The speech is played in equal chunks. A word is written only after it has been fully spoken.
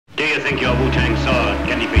think your Wu-Tang sword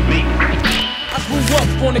can defeat me? I grew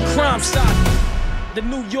up on the crime side, the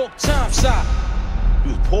New York Times side. He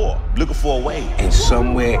was poor, looking for a way. And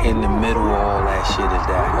somewhere in the middle of all that shit is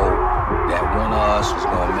that hope that one of us was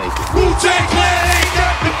gonna make it. Wu-Tang Clan ain't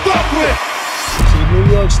got to fuck with! See, New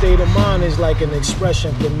York state of mind is like an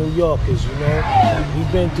expression for New Yorkers, you know?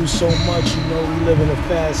 We've been through so much, you know, we live in a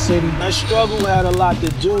fast city. That struggle had a lot to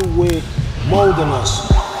do with molding us.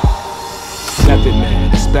 Method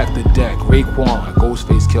Man, Inspector Deck, Raekwon,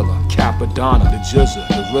 Ghostface Killer, Capadonna, the Jizza,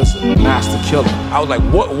 the RZA, Master Killer. I was like,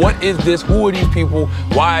 what is this? Who are these people?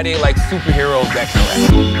 Why are they like superheroes? That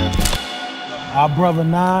kind of rap. Our brother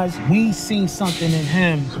Nas, we seen something in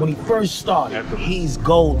him when he first started. He's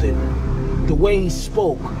golden. The way he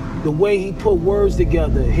spoke, the way he put words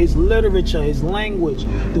together, his literature, his language,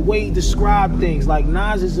 the way he described things. Like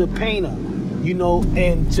Nas is a painter, you know,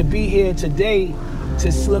 and to be here today, to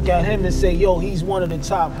look at him and say, yo, he's one of the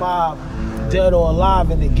top 5 dead or alive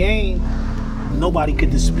in the game, nobody could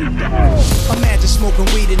dispute that. Imagine smoking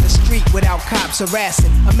weed in the street without cops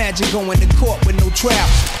harassing. Imagine going to court with no trial.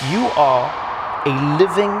 You are a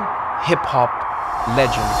living hip-hop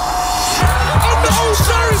legend. I'm the old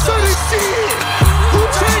sorry shit!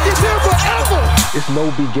 Wu-Tang is here forever! It's no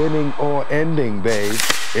beginning or ending, babe.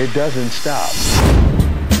 It doesn't stop.